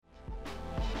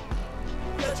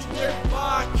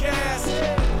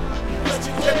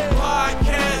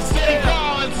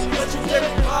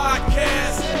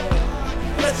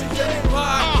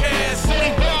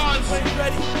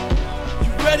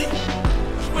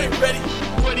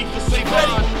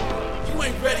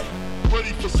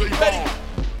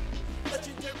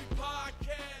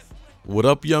What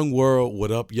up, young world?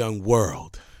 What up, young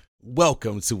world?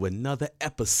 Welcome to another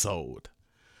episode.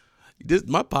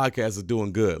 My podcast is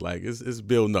doing good. Like it's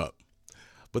building up.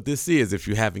 But this is, if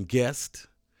you haven't guessed,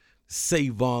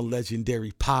 Savon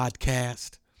Legendary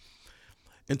Podcast.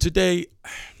 And today,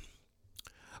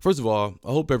 first of all,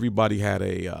 I hope everybody had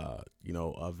a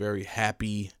very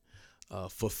happy,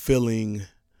 fulfilling,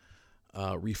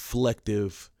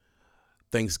 reflective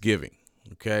Thanksgiving.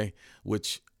 Okay,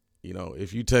 which,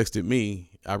 if you texted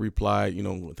me, I replied,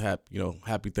 with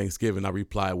happy Thanksgiving. I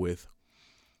replied with,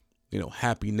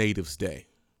 Happy Natives Day,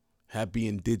 Happy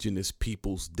Indigenous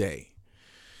Peoples Day.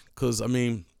 Because, I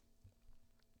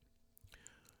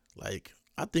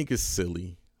think it's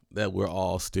silly that we're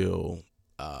all still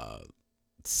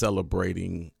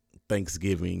celebrating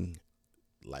Thanksgiving,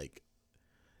 like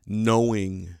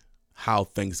knowing how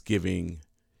Thanksgiving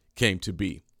came to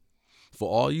be. For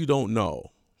all who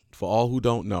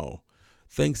don't know,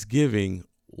 Thanksgiving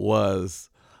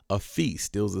was a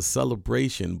feast. It was a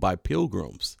celebration by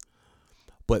pilgrims.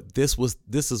 But this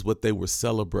is what they were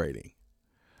celebrating: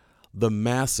 the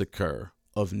massacre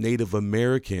of Native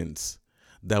Americans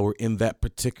that were in that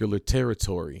particular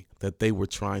territory that they were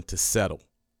trying to settle.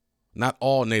 Not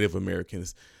all Native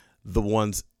Americans, the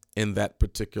ones in that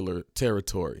particular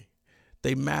territory.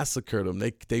 They massacred them.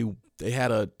 They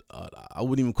had I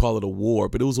wouldn't even call it a war,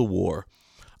 but it was a war.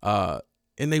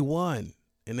 And they won.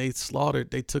 And they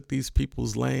took these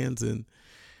people's lands,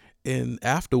 and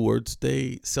afterwards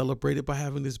they celebrated by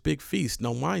having this big feast.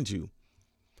 Now, mind you,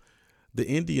 the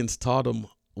Indians taught them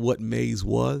what maize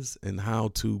was and how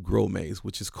to grow maize,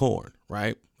 which is corn,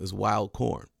 right? It's wild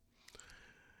corn.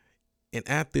 And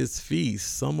at this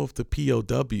feast, some of the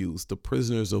POWs, the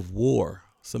prisoners of war,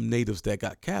 some natives that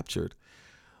got captured,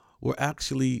 were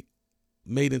actually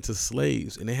made into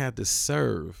slaves, and they had to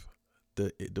serve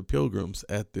the pilgrims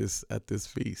at this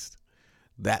feast.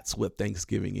 That's what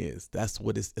Thanksgiving is. That's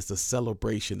what it's a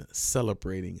celebration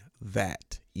celebrating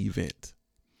that event.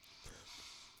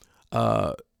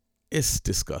 It's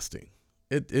disgusting.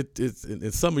 It's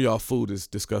and some of y'all food is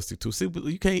disgusting too. See,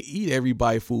 you can't eat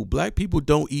everybody's food. Black people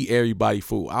don't eat everybody's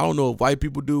food. I don't know if white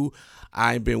people do.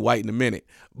 I ain't been white in a minute,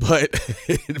 but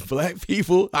black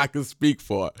people, I can speak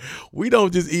for. We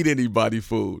don't just eat anybody's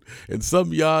food, and some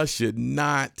of y'all should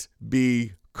not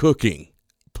be cooking.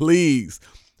 Please,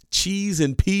 cheese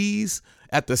and peas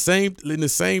in the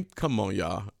same. Come on,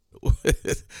 y'all.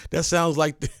 That sounds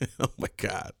like, oh my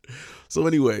God. So,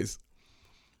 anyways,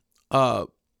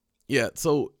 yeah,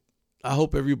 so I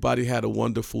hope everybody had a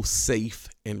wonderful, safe,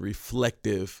 and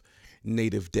reflective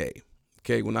Native Day.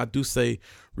 Okay, when I do say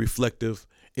reflective,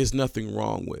 there's nothing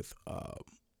wrong with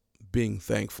being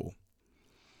thankful.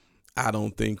 I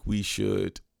don't think we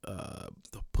should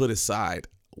put aside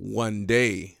one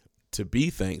day to be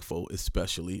thankful,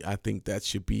 especially. I think that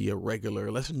should be a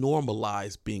regular. Let's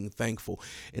normalize being thankful.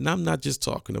 And I'm not just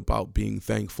talking about being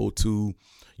thankful to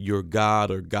your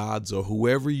God or gods or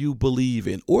whoever you believe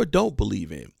in or don't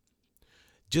believe in.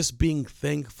 Just being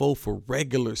thankful for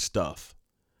regular stuff.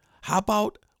 How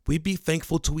about we be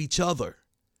thankful to each other?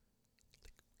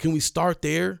 Can we start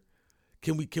there?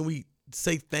 Can we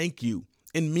say thank you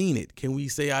and mean it? Can we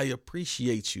say I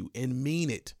appreciate you and mean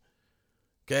it?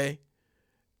 Okay?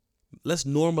 Let's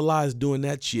normalize doing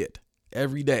that shit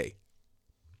every day.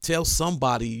 Tell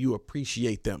somebody you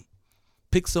appreciate them.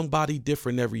 Pick somebody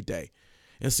different every day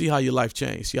and see how your life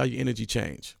change. See how your energy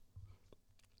change.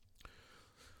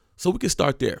 So we can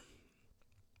start there.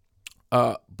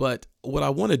 But what I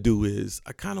want to do is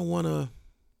I kind of want to,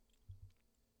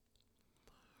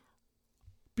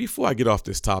 before I get off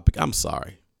this topic, I'm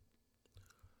sorry.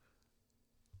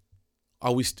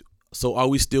 Are we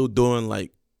still doing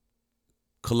like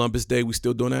Columbus Day? We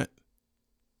still doing that?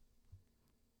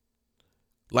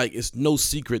 Like, it's no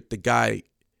secret the guy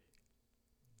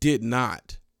did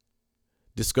not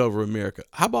discover America.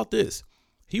 How about this?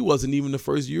 He wasn't even the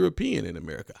first European in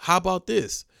America. How about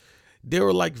this? There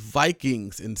were like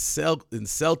Vikings and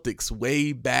Celtics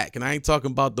way back. And I ain't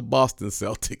talking about the Boston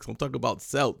Celtics. I'm talking about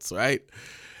Celts, right?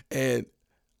 And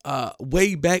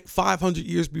way back 500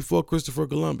 years before Christopher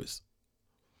Columbus.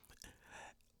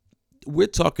 We're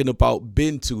talking about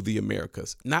been to the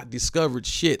Americas, not discovered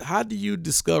shit. How do you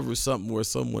discover something where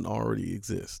someone already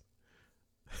exists?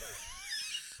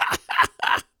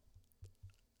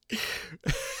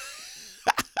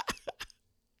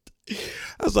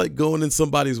 That's like going in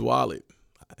somebody's wallet.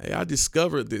 Hey, I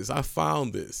discovered this. I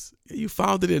found this. You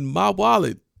found it in my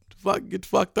wallet. Get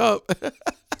fucked up.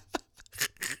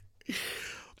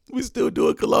 We still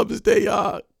doing Columbus Day,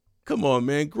 y'all. Come on,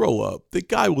 man. Grow up. The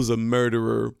guy was a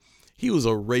murderer. He was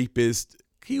a rapist.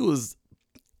 He was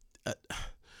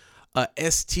a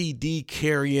STD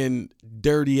carrying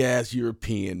dirty ass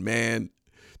European, man,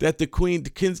 that the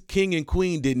king and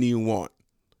queen didn't even want.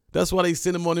 That's why they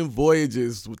sent him on them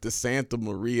voyages with the Santa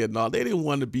Maria and all. They didn't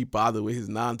want to be bothered with his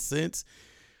nonsense.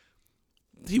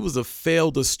 He was a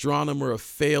failed astronomer, a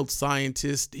failed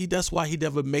scientist. That's why he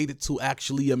never made it to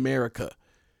actually America.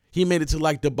 He made it to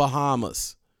like the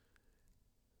Bahamas.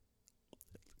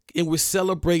 And we're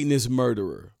celebrating this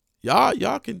murderer. Y'all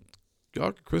don't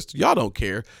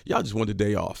care. Y'all just want the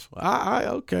day off.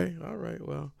 Okay. All right.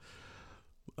 Well,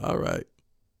 all right.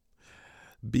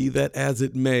 Be that as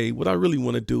it may, what I really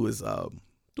want to do is do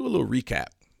a little recap.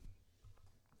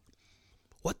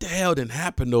 What the hell done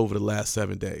happened over the last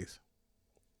 7 days?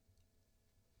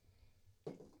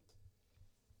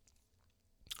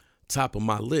 Top of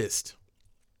my list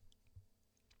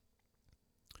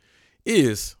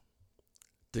is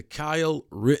the Kyle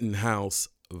Rittenhouse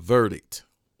verdict.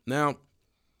 Now,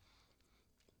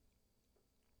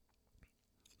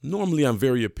 normally I'm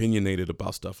very opinionated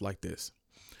about stuff like this.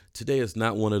 Today is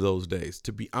not one of those days.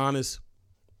 To be honest,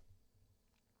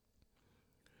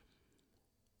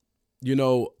 you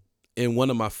know, in one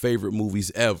of my favorite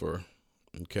movies ever,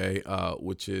 okay,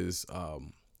 which is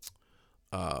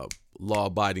Law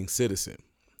Abiding Citizen,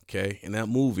 okay, in that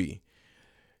movie,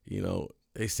 you know,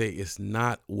 they say it's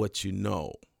not what you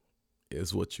know,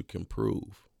 it's what you can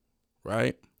prove,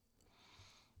 right?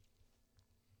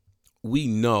 We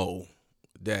know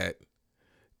that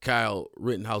Kyle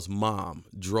Rittenhouse's mom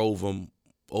drove him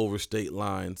over state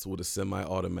lines with a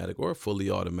semi-automatic or a fully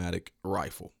automatic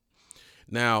rifle.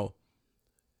 Now,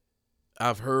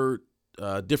 I've heard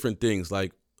different things,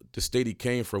 like the state he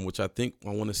came from, which I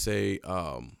want to say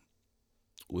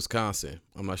Wisconsin.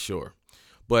 I'm not sure.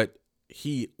 But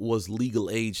he was legal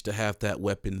age to have that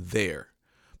weapon there.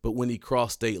 But when he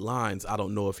crossed state lines, I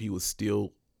don't know if he was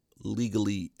still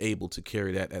legally able to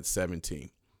carry that at 17.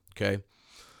 Okay?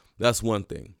 That's one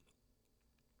thing.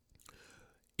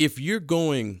 If you're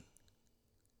going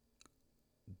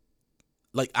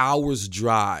like hours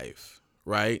drive,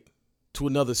 right, to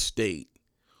another state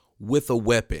with a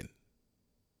weapon,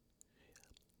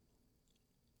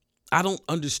 I don't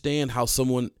understand how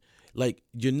someone, like,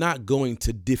 you're not going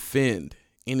to defend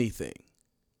anything.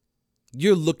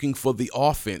 You're looking for the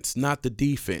offense, not the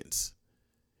defense.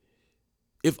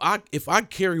 If I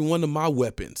carry one of my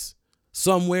weapons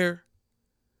somewhere,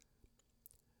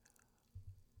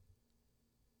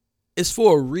 it's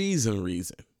for a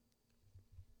reason.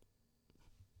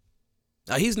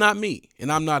 Now, he's not me, and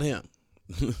I'm not him.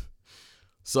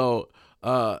 So,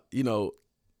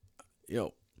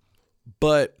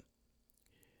 but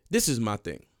this is my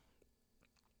thing.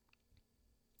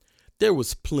 There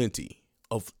was plenty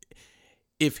of,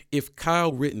 if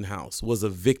Kyle Rittenhouse was a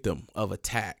victim of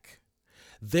attack,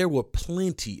 there were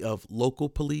plenty of local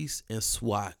police and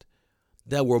SWAT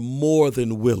that were more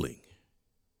than willing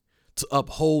to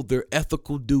uphold their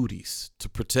ethical duties to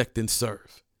protect and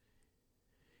serve.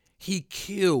 He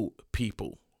killed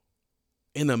people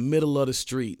in the middle of the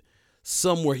street,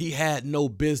 somewhere he had no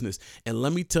business. And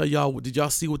let me tell y'all, did y'all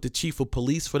see what the chief of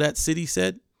police for that city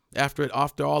said after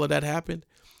all of that happened?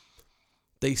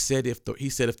 He said if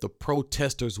the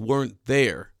protesters weren't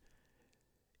there,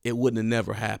 it wouldn't have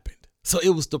never happened. So it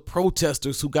was the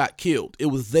protesters who got killed. It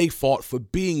was they fought for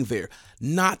being there,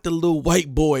 not the little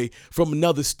white boy from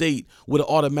another state with an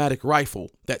automatic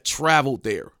rifle that traveled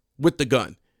there with the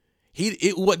gun.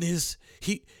 It wasn't his.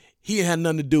 He had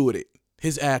nothing to do with it.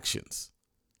 His actions.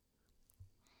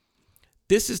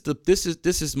 This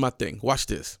is my thing. Watch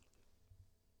this.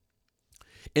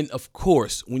 And of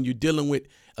course, when you're dealing with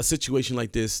a situation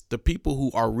like this, the people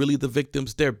who are really the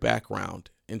victims, their background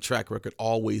and track record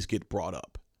always get brought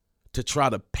up to try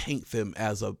to paint them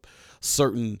as a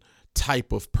certain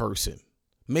type of person,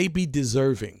 maybe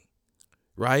deserving,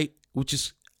 right? Which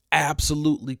is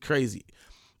absolutely crazy.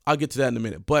 I'll get to that in a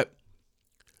minute. But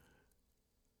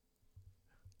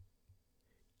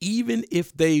even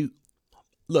if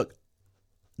look,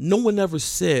 no one ever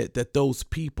said that those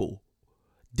people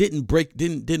didn't break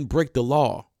the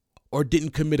law or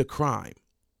didn't commit a crime.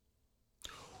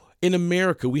 In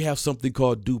America, we have something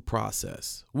called due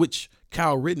process, which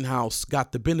Kyle Rittenhouse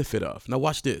got the benefit of. Now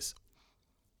watch this.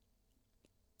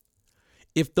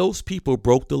 If those people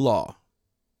broke the law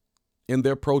in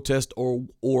their protest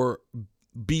or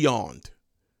beyond,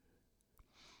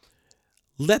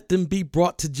 let them be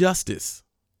brought to justice.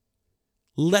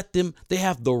 They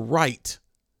have the right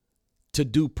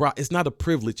to it's not a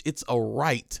privilege, it's a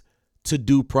right to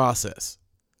due process.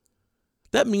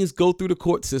 That means go through the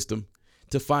court system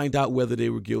to find out whether they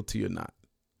were guilty or not.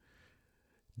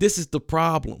 This is the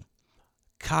problem.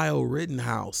 Kyle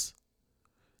Rittenhouse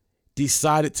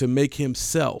decided to make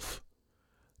himself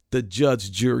the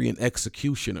judge, jury, and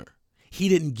executioner. He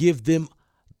didn't give them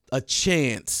a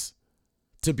chance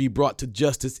to be brought to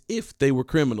justice if they were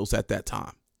criminals at that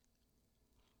time.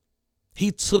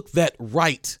 He took that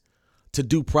right to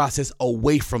due process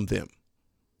away from them.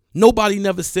 Nobody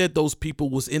never said those people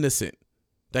was innocent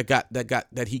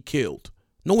that he killed.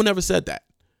 No one ever said that.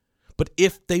 But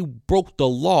if they broke the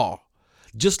law,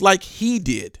 just like he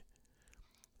did,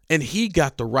 and he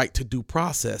got the right to due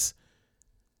process,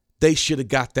 they should have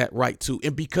got that right too.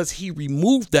 And because he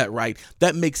removed that right,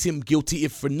 that makes him guilty,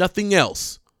 if for nothing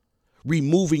else,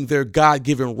 removing their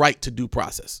God-given right to due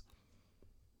process.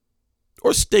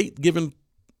 Or state-given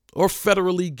or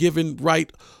federally given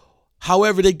right.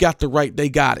 However they got the right, they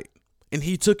got it. And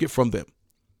he took it from them.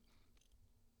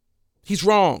 He's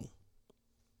wrong.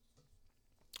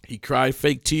 He cried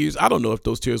fake tears. I don't know if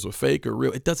those tears were fake or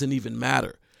real. It doesn't even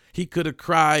matter. He could have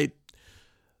cried,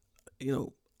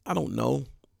 I don't know.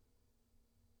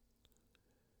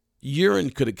 Urine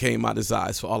could have came out his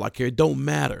eyes for all I care. It don't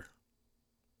matter.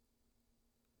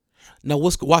 Now,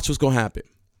 watch what's going to happen.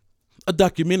 A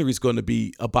documentary is going to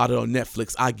be about it on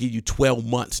Netflix. I give you 12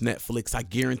 months, Netflix. I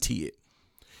guarantee it.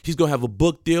 He's going to have a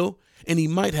book deal, and he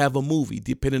might have a movie,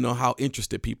 depending on how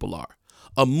interested people are.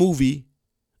 A movie,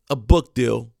 a book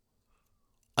deal,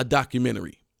 a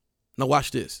documentary. Now, watch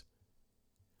this.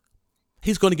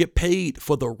 He's going to get paid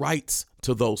for the rights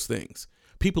to those things.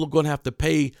 People are going to have to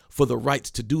pay for the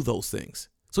rights to do those things.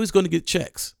 So he's going to get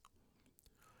checks.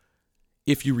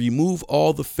 If you remove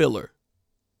all the filler,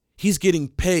 he's getting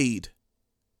paid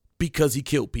because he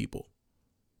killed people.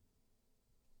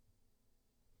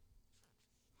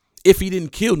 If he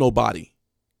didn't kill nobody,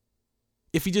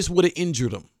 if he just would have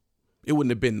injured them, it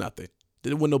wouldn't have been nothing.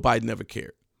 Then nobody never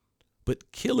cared.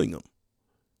 But killing them,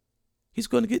 he's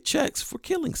going to get checks for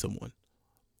killing someone.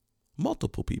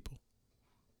 Multiple people.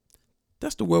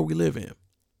 That's the world we live in.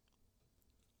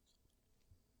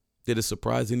 Did it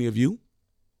surprise any of you?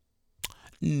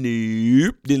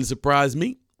 Nope. Didn't surprise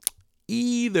me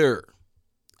either.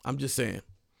 I'm just saying.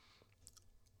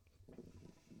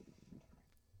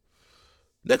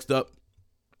 Next up,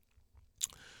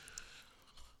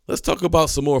 let's talk about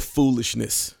some more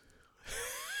foolishness.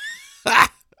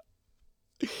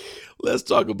 Let's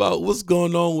talk about what's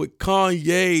going on with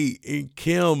Kanye and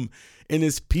Kim and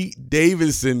this Pete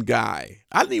Davidson guy.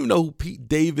 I didn't even know who Pete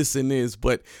Davidson is,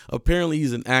 but apparently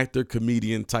he's an actor,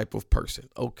 comedian type of person.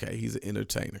 Okay, he's an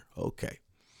entertainer. Okay.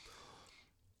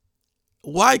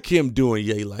 Why Kim doing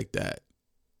Ye like that?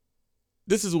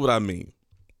 This is what I mean.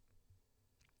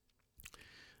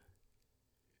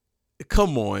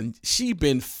 Come on. She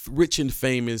been rich and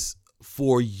famous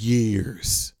for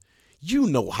years. You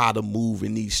know how to move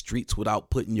in these streets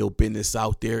without putting your business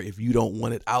out there if you don't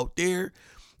want it out there.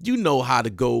 You know how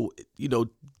to go,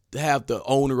 have the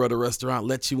owner of the restaurant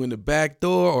let you in the back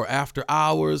door or after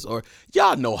hours, or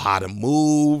y'all know how to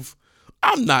move.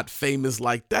 I'm not famous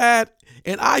like that,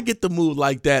 and I get to move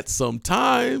like that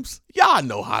sometimes. Y'all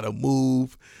know how to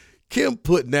move. Kim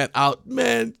putting that out,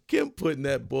 man. Kim putting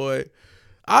that, boy.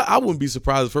 I wouldn't be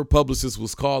surprised if her publicist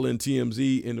was calling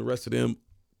TMZ and the rest of them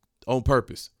on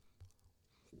purpose.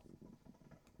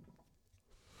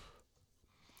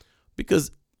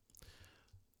 Because,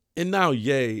 and now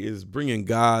Ye is bringing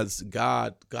God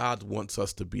wants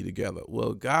us to be together.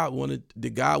 Well,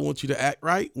 did God want you to act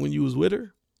right when you was with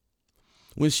her?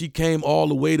 When she came all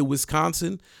the way to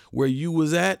Wisconsin, where you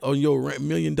was at on your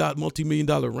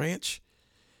multi-million-dollar ranch,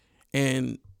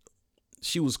 and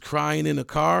she was crying in a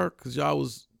car because y'all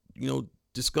was,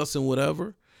 discussing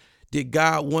whatever. Did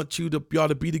God want y'all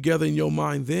to be together in your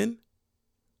mind then?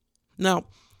 Now,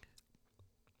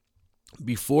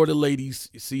 before the ladies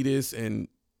see this and,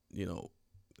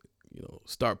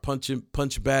 start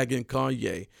punch bagging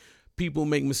Kanye, people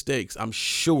make mistakes. I'm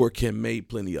sure Kim made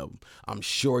plenty of them. I'm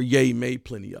sure Ye made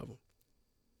plenty of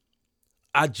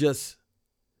them.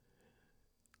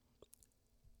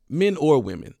 Men or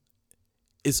women,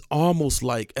 it's almost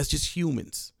like, as just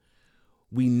humans,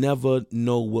 we never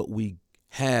know what we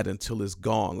had until it's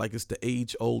gone. Like it's the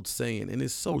age-old saying, and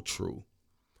it's so true.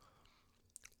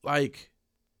 Like,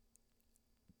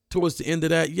 towards the end of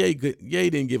that, Ye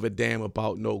didn't give a damn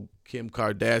about no Kim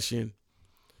Kardashian.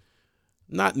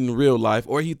 Not in real life.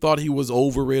 Or he thought he was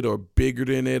over it or bigger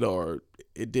than it, or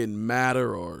it didn't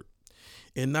matter.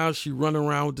 And now she running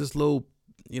around with this little,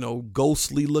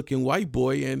 ghostly looking white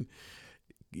boy, and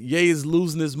Ye is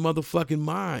losing his motherfucking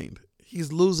mind.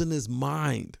 He's losing his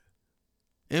mind.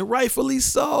 And rightfully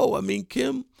so. I mean,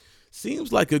 Kim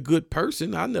seems like a good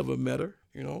person. I never met her,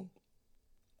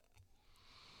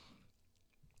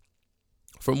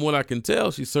 From what I can tell,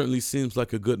 she certainly seems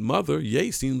like a good mother. Ye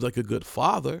seems like a good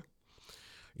father,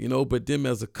 but them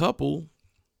as a couple,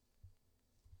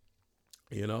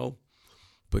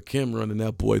 but Kim running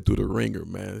that boy through the ringer,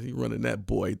 man. He running that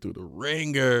boy through the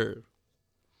ringer.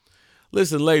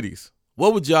 Listen, ladies,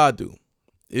 what would y'all do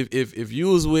if you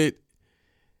was with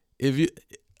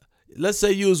let's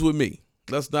say you was with me.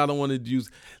 Let's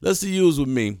say you was with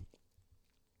me,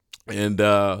 and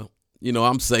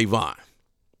I'm Savon.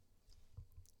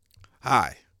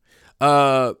 Hi.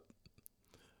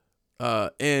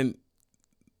 And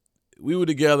we were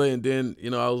together, and then,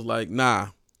 I was like, nah,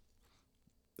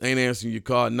 ain't answering your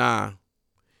call, nah.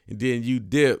 And then you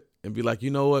dip and be like,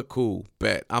 you know what? Cool,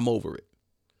 bet, I'm over it.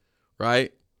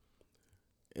 Right?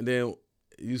 And then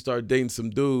you start dating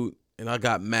some dude, and I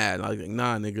got mad. And I was like,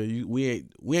 nah, nigga, we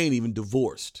ain't even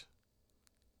divorced.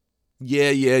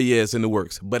 Yeah, it's in the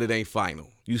works, but it ain't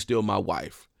final. You still my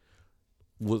wife.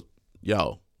 What's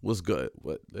good?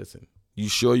 What? Listen, you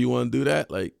sure you want to do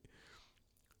that? Like,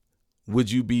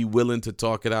 would you be willing to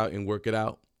talk it out and work it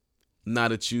out? Now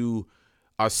that you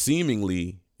are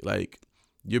seemingly like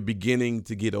you're beginning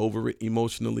to get over it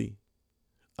emotionally,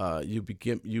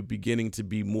 you're beginning to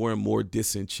be more and more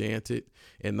disenchanted,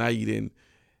 and now you're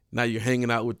hanging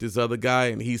out with this other guy,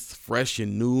 and he's fresh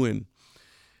and new, and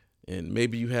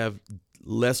maybe you have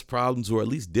less problems, or at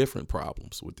least different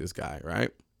problems with this guy, right?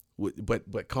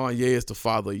 But Kanye is the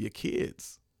father of your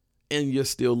kids, and you're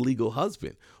still legal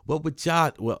husband. What would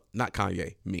y'all? Well, not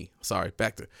Kanye, me. Sorry.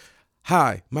 Back to,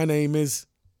 hi, my name is.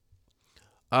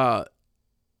 So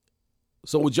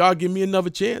would y'all give me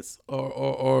another chance,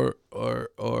 or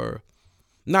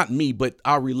not me, but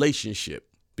our relationship,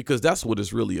 because that's what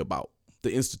it's really about.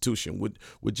 The institution. Would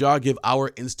y'all give our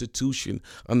institution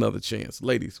another chance,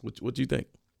 ladies? What do you think?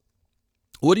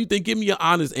 What do you think? Give me an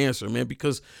honest answer, man,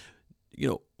 because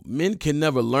men can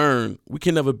never learn. We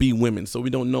can never be women, so we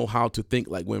don't know how to think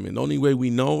like women. The only way we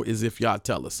know is if y'all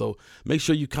tell us. So make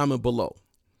sure you comment below.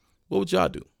 What would y'all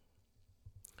do?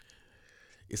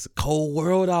 It's a cold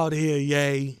world out here,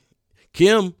 yay.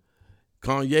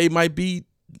 Kanye might be,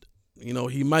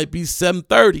 he might be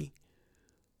 730,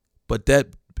 but that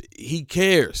he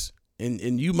cares,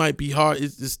 and you might be hard.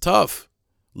 It's tough.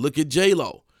 Look at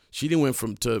J-Lo. She didn't went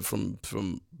from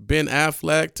Ben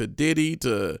Affleck to Diddy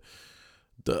to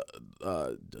the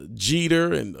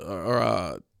Jeter and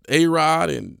A-Rod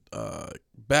and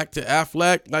back to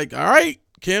Affleck. Like, all right,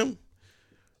 Kim,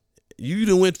 you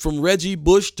done went from Reggie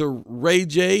Bush to Ray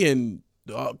J, and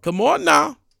come on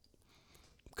now.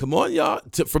 Come on, y'all.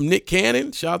 From Nick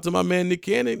Cannon. Shout out to my man Nick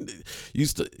Cannon.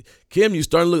 Kim, you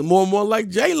starting to look more and more like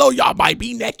J-Lo. Y'all might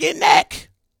be neck and neck.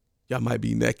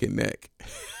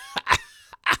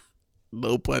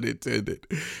 No pun intended.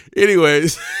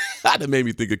 Anyways, that made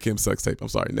me think of Kim's sex tape. I'm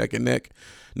sorry, neck and neck.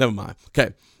 Never mind.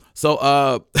 Okay. So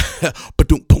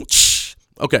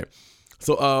okay.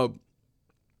 So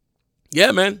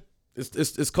yeah, man.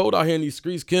 It's cold out here in these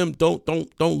streets. Kim,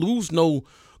 don't lose no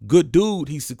good dude.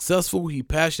 He's successful, he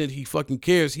passionate, he fucking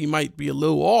cares. He might be a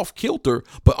little off kilter,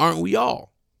 but aren't we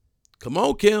all? Come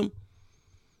on, Kim.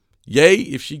 Yay,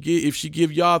 if she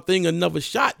give y'all thing another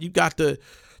shot, you got to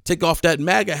take off that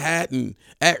MAGA hat and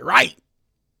act right.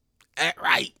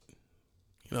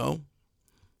 I'll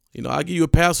give you a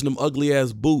pass on them ugly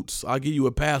ass boots. I'll give you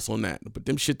a pass on that. But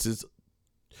them shits is,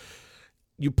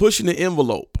 you pushing the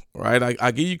envelope, right?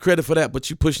 I give you credit for that, but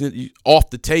you pushing it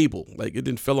off the table. Like it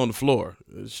didn't fell on the floor.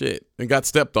 Shit. And got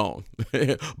stepped on.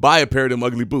 Buy a pair of them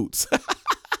ugly boots.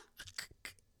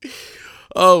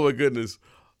 Oh my goodness.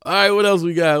 All right, what else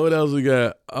we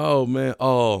got? Oh man.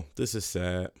 Oh, this is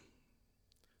sad.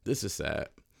 This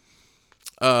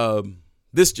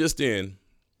just in.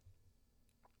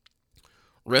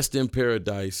 Rest in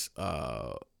paradise,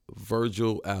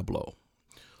 Virgil Abloh.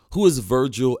 Who is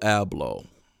Virgil Abloh?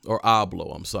 Or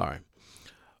Abloh, I'm sorry.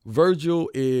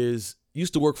 Virgil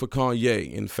used to work for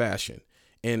Kanye in fashion.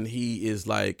 And he is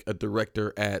like a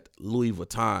director at Louis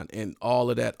Vuitton and all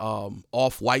of that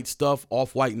off-white stuff,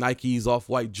 off-white Nikes,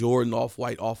 off-white Jordan,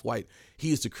 off-white.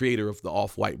 He is the creator of the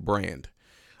off-white brand.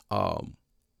 And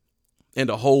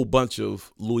a whole bunch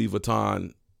of Louis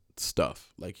Vuitton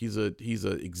stuff. Like he's a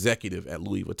executive at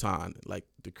Louis Vuitton, like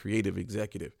the creative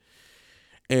executive.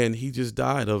 And he just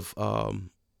died of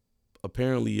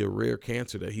apparently a rare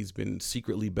cancer that he's been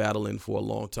secretly battling for a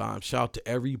long time. Shout out to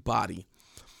everybody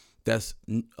that's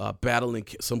battling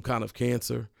some kind of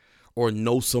cancer or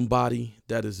know somebody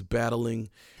that is battling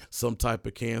some type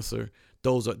of cancer.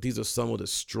 These are some of the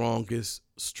strongest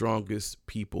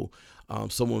people.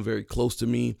 Someone very close to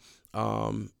me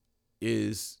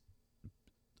is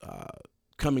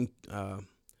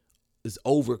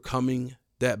overcoming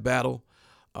that battle.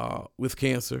 with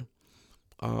cancer.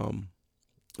 And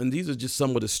these are just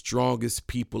some of the strongest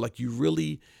people. Like you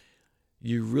really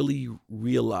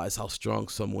realize how strong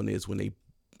someone is when they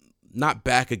not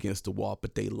back against the wall,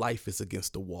 but their life is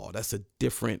against the wall. That's a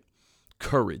different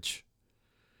courage.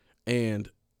 And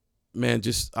man,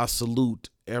 just I salute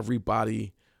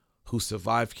everybody who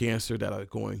survived cancer, that are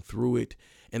going through it,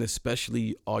 and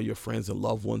especially all your friends and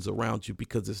loved ones around you,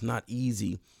 because it's not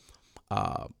easy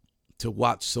to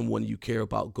watch someone you care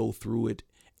about go through it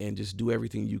and just do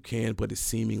everything you can, but it's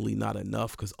seemingly not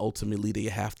enough, because ultimately they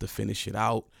have to finish it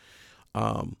out.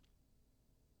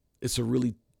 It's a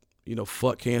really,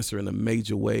 fuck cancer in a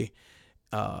major way.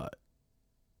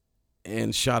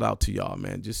 And shout out to y'all,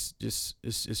 man. It's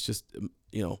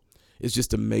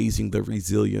just amazing, the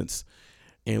resilience.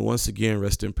 And once again,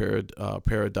 rest in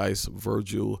paradise,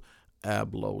 Virgil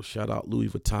Abloh. Shout out Louis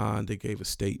Vuitton. They gave a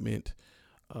statement.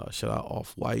 Shout out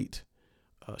Off-White.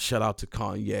 Shout out to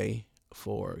Kanye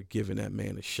for giving that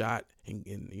man a shot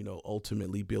and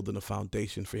ultimately building a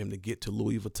foundation for him to get to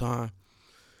Louis Vuitton.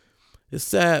 It's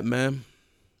sad, man.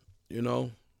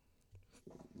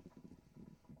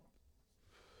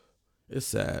 It's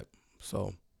sad.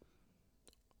 So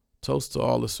toast to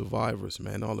all the survivors,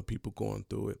 man, all the people going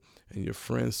through it, and your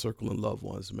friends, circle, and loved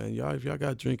ones, man. Y'all, if y'all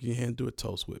got a drink in your hand, do a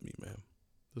toast with me, man.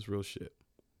 That's real shit.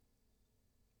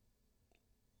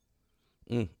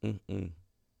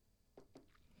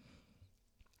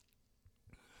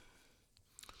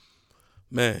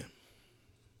 Man,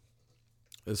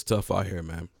 it's tough out here,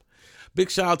 man. Big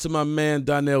shout out to my man,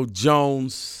 Donnell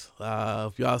Jones.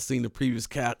 If y'all seen the previous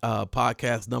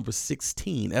podcast, number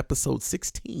 16, episode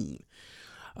 16,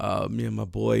 me and my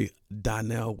boy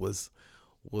Donnell was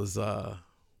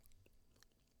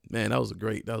man, that was a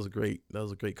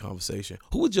great conversation.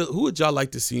 Who would y'all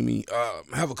like to see me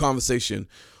have a conversation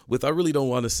with? I really don't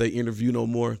want to say interview no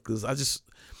more, because I just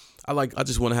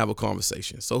want to have a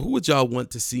conversation. So who would y'all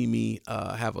want to see me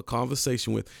have a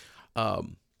conversation with?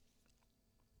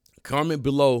 Comment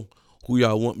below who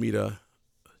y'all want me to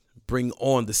bring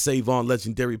on the Save On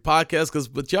Legendary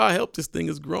podcast, but y'all help this thing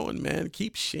is growing, man.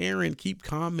 Keep sharing, keep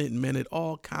commenting, man. It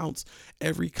all counts.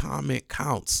 Every comment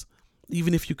counts.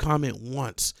 Even if you comment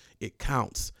once, it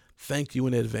counts. Thank you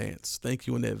in advance.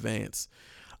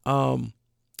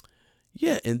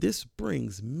 Yeah, and this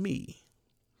brings me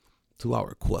to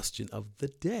our question of the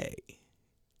day.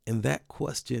 And that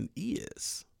question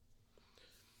is,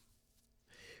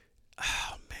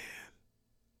 oh man,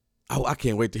 I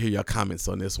can't wait to hear your comments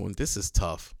on this one. This is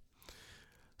tough.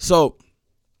 So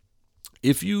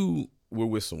if you were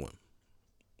with someone,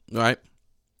 right,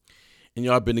 and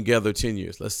y'all been together 10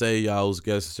 years, let's say y'all's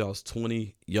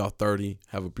 20, y'all 30,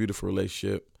 have a beautiful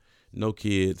relationship, no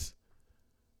kids,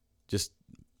 just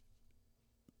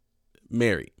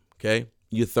married, okay?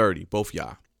 You're 30, both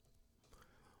y'all.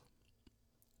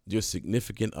 Your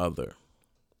significant other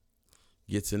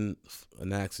gets in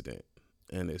an accident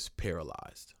and is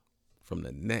paralyzed from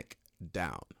the neck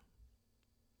down.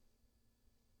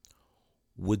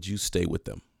 Would you stay with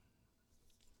them?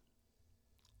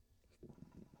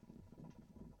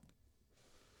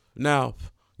 Now,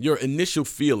 your initial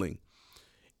feeling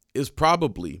is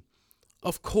probably,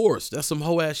 of course, that's some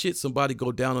hoe ass shit. Somebody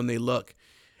go down on their luck,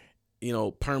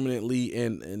 permanently,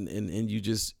 and you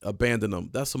just abandon them.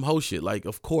 That's some hoe shit. Like,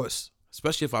 of course,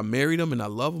 especially if I married them and I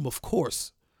love them, of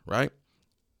course, right?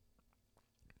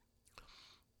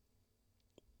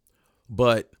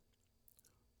 But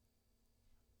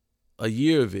a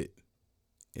year of it,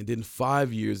 and then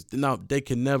 5 years, now they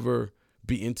can never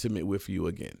be intimate with you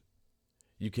again.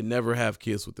 You can never have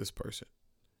kids with this person.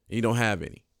 You don't have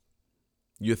any.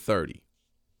 You're 30.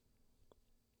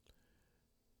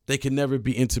 They can never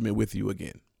be intimate with you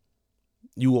again.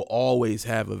 You will always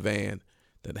have a van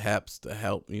that happens to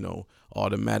help,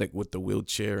 automatic with the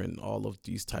wheelchair and all of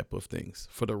these type of things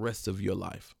for the rest of your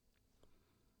life.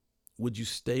 Would you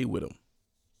stay with them?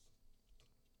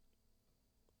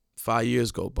 5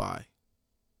 years go by.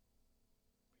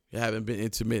 You haven't been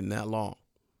intimate in that long.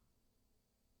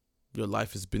 Your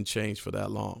life has been changed for that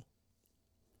long.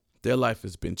 Their life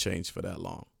has been changed for that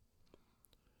long.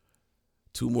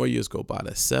 2 more years go by.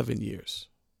 That's 7 years.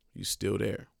 You still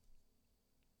there.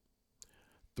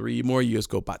 3 more years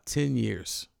go by. 10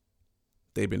 years.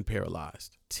 They've been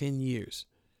paralyzed. 10 years.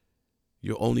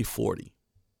 You're only 40.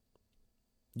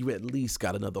 You at least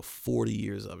got another 40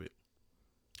 years of it.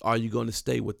 Are you going to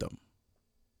stay with them?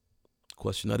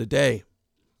 Question of the day.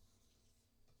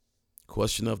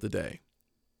 Question of the day.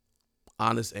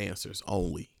 Honest answers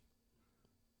only.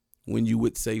 When you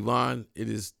with Savon, it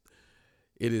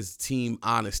is team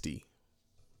honesty.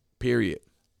 Period.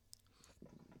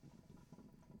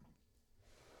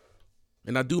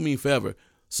 And I do mean forever.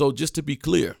 So just to be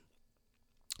clear,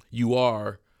 you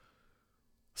are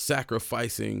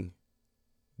sacrificing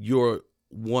your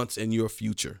wants and your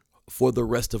future for the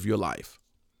rest of your life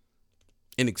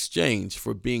in exchange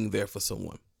for being there for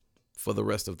someone for the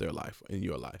rest of their life in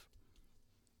your life.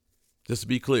 Just to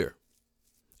be clear.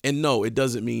 And no, it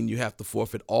doesn't mean you have to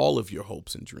forfeit all of your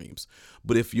hopes and dreams.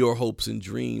 But if your hopes and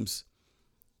dreams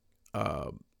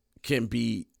can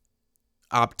be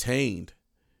obtained,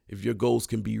 if your goals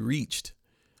can be reached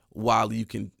while you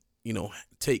can,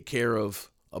 take care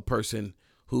of a person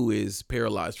who is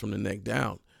paralyzed from the neck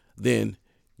down, then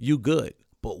you good.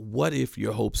 But what if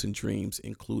your hopes and dreams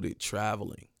included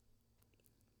traveling?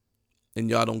 And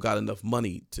y'all don't got enough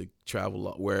money to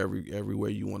travel everywhere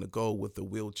you want to go with a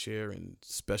wheelchair and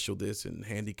special this and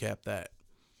handicap that.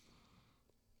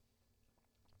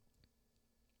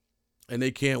 And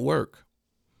they can't work.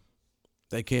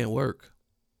 They can't work.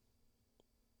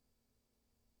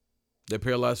 They're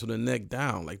paralyzed from the neck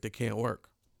down, like they can't work.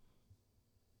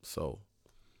 So,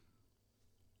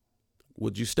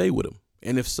 would you stay with them?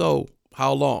 And if so,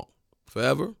 how long?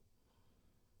 Forever?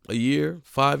 A year,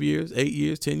 5 years, 8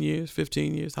 years, 10 years,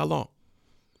 15 years? How long?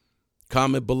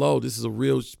 Comment below. This is a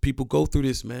real, people go through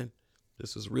this, man.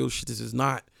 This is real shit. This is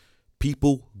not,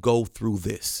 people go through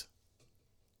this.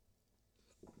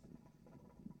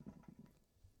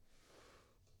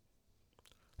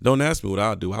 Don't ask me what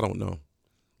I'll do. I don't know.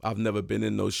 I've never been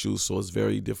in those shoes, so it's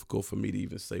very difficult for me to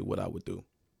even say what I would do.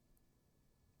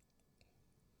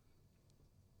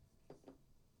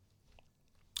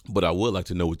 But I would like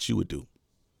to know what you would do.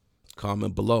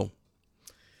 Comment below.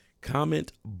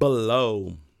 Comment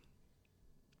below.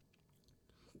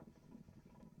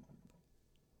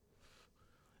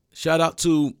 Shout out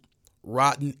to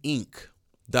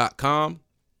RottenInk.com.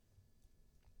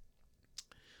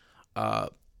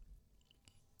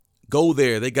 Go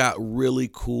there. They got really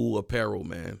cool apparel,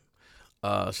 man.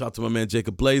 Shout out to my man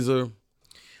Jacob Blazer.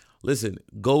 Listen,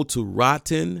 go to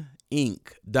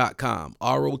RottenInk.com.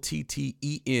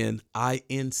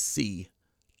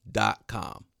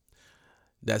 ROTTENINC.com.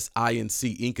 That's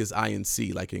INC. Ink is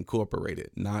INC, like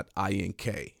incorporated, not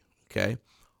INK. Okay?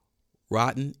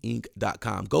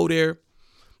 RottenInk.com. Go there.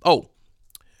 Oh,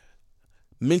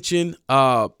 mention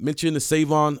the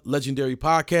Save On Legendary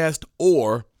podcast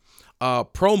or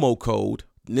promo code.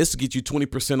 And this will get you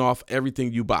 20% off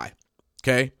everything you buy.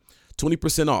 Okay?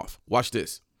 20% off. Watch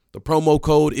this. The promo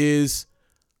code is,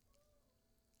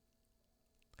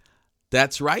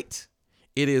 that's right,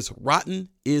 it is Rotten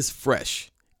is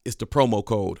Fresh. It's the promo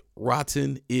code.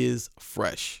 Rotten is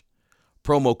Fresh.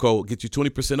 Promo code gets you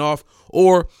 20% off,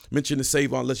 or mention the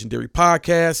Save On Legendary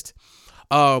podcast.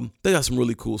 They got some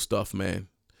really cool stuff, man.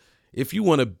 If you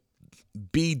want to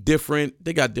be different,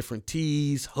 they got different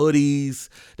tees, hoodies.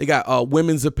 They got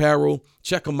women's apparel.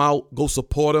 Check them out. Go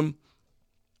support them.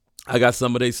 I got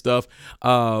some of their stuff,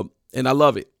 and I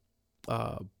love it.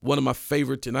 One of my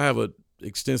favorite, and I have an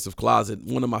extensive closet.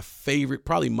 One of my favorite,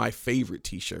 probably my favorite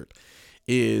T-shirt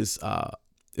is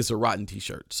it's a Rotten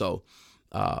T-shirt. So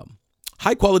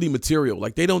high quality material.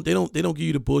 Like they don't give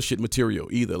you the bullshit material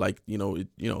either. Like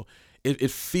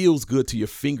it feels good to your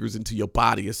fingers and to your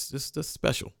body. It's just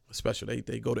special. It's special.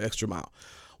 They go the extra mile.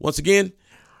 Once again,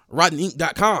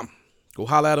 RottenInk.com. Go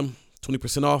holler at them.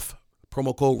 20% off.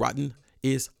 Promo code Rotten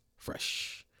is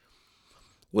Fresh.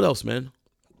 What else, man?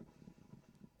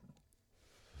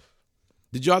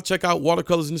 Did y'all check out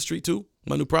Watercolors in the Street too?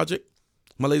 My new project,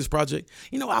 my latest project.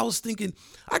 I was thinking,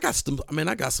 I got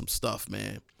some stuff,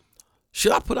 man.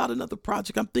 Should I put out another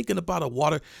project? I'm thinking about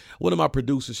one of my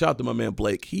producers, shout out to my man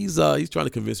Blake. He's trying to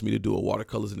convince me to do a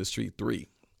Watercolors in the Street 3.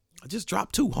 I just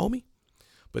dropped 2, homie.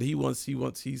 But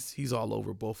he's all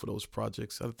over both of those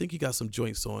projects. I think he got some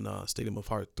joints on Stadium of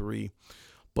Heart 3.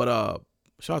 But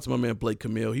shout out to my man Blake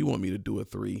Camille. He want me to do a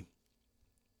 3.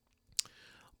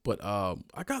 But I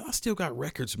still got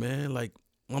records, man. Like,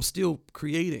 I'm still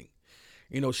creating.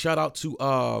 Shout out to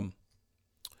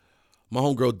my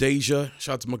homegirl Deja.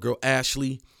 Shout out to my girl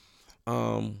Ashley.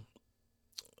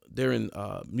 They're in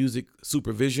music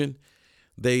supervision.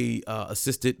 They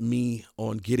assisted me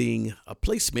on getting a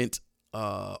placement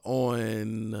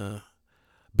on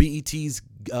BET's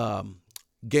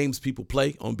Games People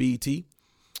Play on BET.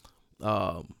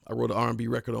 I wrote an R&B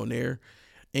record on there.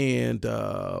 And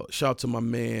shout out to my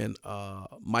man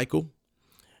Michael.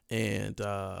 And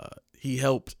he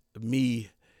helped me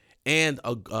and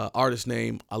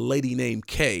a lady named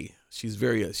Kay. She's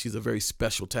a very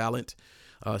special talent.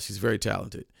 She's very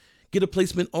talented. Get a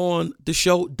placement on the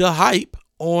show The Hype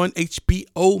on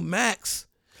HBO Max.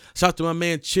 Shout out to my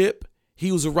man Chip.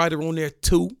 He was a writer on there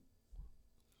too.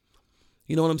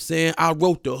 You know what I'm saying? I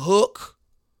wrote the hook.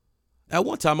 At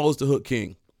one time, I was the hook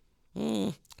king.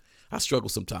 I struggle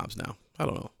sometimes now. I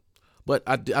don't know. But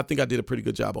I think I did a pretty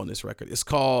good job on this record. It's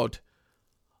called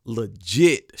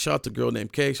Legit. Shout out to Girl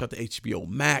Named K. Shout out to HBO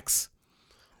Max.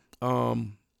 Y'all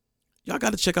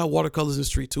got to check out Watercolors in the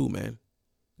Street too, man.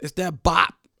 It's that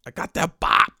bop. I got that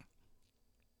bop.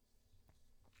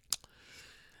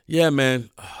 Yeah, man.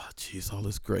 Oh, jeez, all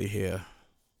this gray hair.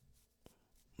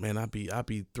 Man, I be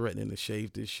threatening to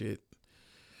shave this shit.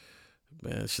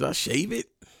 Man, should I shave it?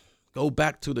 Go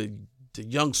back to the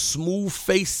young smooth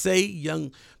face Say,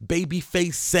 young baby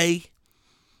face Say?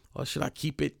 Or should I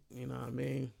keep it, you know what I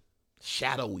mean?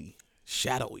 Shadowy.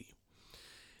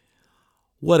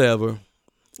 Whatever.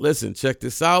 Listen, check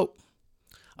this out.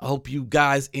 I hope you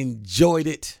guys enjoyed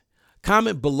it.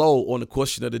 Comment below on the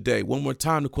question of the day. One more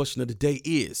time, the question of the day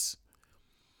is,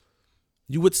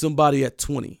 you with somebody at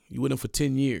 20. You with them for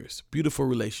 10 years. Beautiful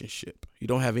relationship. You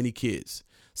don't have any kids.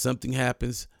 Something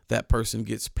happens. That person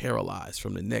gets paralyzed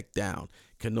from the neck down.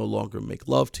 Can no longer make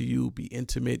love to you, be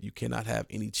intimate. You cannot have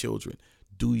any children.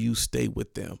 Do you stay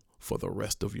with them for the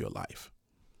rest of your life?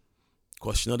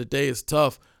 Question of the day is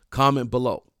tough. Comment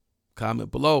below.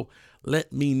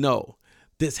 Let me know.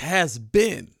 This has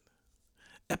been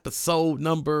episode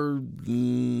number, I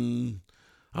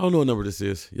don't know what number this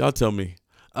is. Y'all tell me.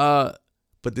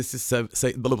 But this is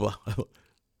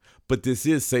But this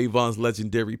is Savon's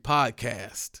Legendary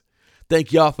Podcast.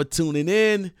 Thank y'all for tuning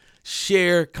in.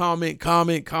 Share, comment,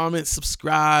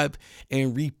 subscribe,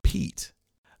 and repeat.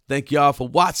 Thank y'all for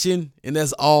watching. And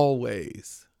as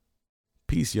always,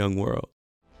 peace, young world.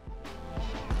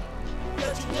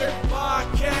 Legendary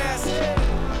Podcast.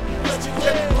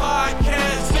 Legendary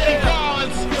Podcast.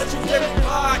 Legendary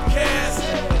Podcast.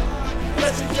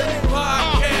 Legendary